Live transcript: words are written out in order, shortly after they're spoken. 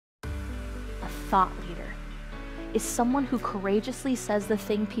thought leader is someone who courageously says the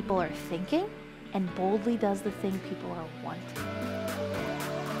thing people are thinking and boldly does the thing people are wanting.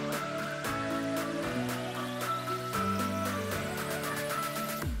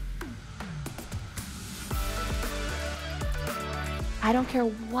 I don't care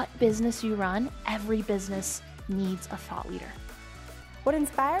what business you run, every business needs a thought leader. What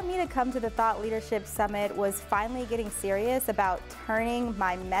inspired me to come to the Thought Leadership Summit was finally getting serious about turning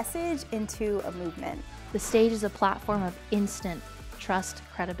my message into a movement. The stage is a platform of instant trust,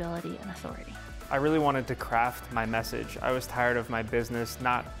 credibility, and authority. I really wanted to craft my message. I was tired of my business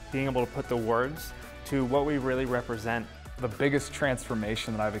not being able to put the words to what we really represent. The biggest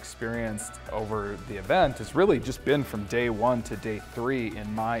transformation that I've experienced over the event has really just been from day 1 to day 3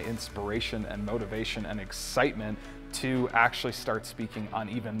 in my inspiration and motivation and excitement to actually start speaking on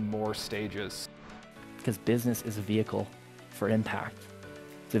even more stages. Because business is a vehicle for impact.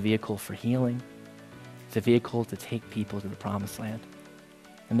 It's a vehicle for healing. It's a vehicle to take people to the promised land.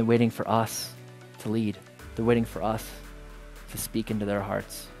 And they're waiting for us to lead. They're waiting for us to speak into their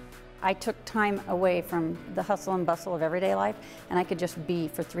hearts. I took time away from the hustle and bustle of everyday life, and I could just be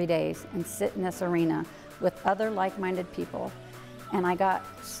for 3 days and sit in this arena with other like-minded people, and I got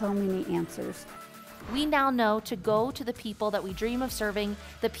so many answers. We now know to go to the people that we dream of serving,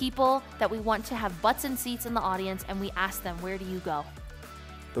 the people that we want to have butts and seats in the audience, and we ask them, where do you go?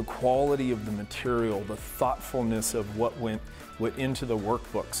 The quality of the material, the thoughtfulness of what went into the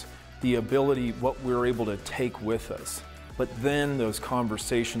workbooks, the ability, what we're able to take with us. But then those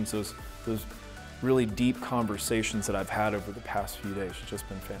conversations, those really deep conversations that I've had over the past few days, have just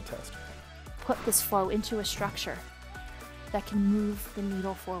been fantastic. Put this flow into a structure that can move the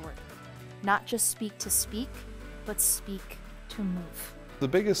needle forward. Not just speak to speak, but speak to move. The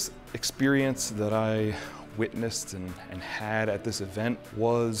biggest experience that I witnessed and had at this event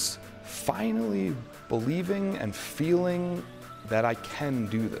was finally believing and feeling that I can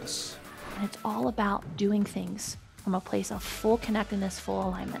do this. And it's all about doing things from a place of full connectedness, full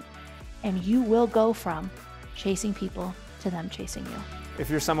alignment. And you will go from chasing people to them chasing you. If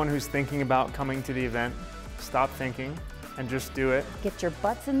you're someone who's thinking about coming to the event, stop thinking and just do it. Get your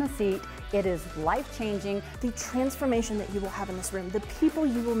butts in the seat. It is life-changing. The transformation that you will have in this room, the people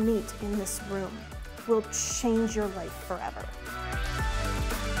you will meet in this room will change your life forever.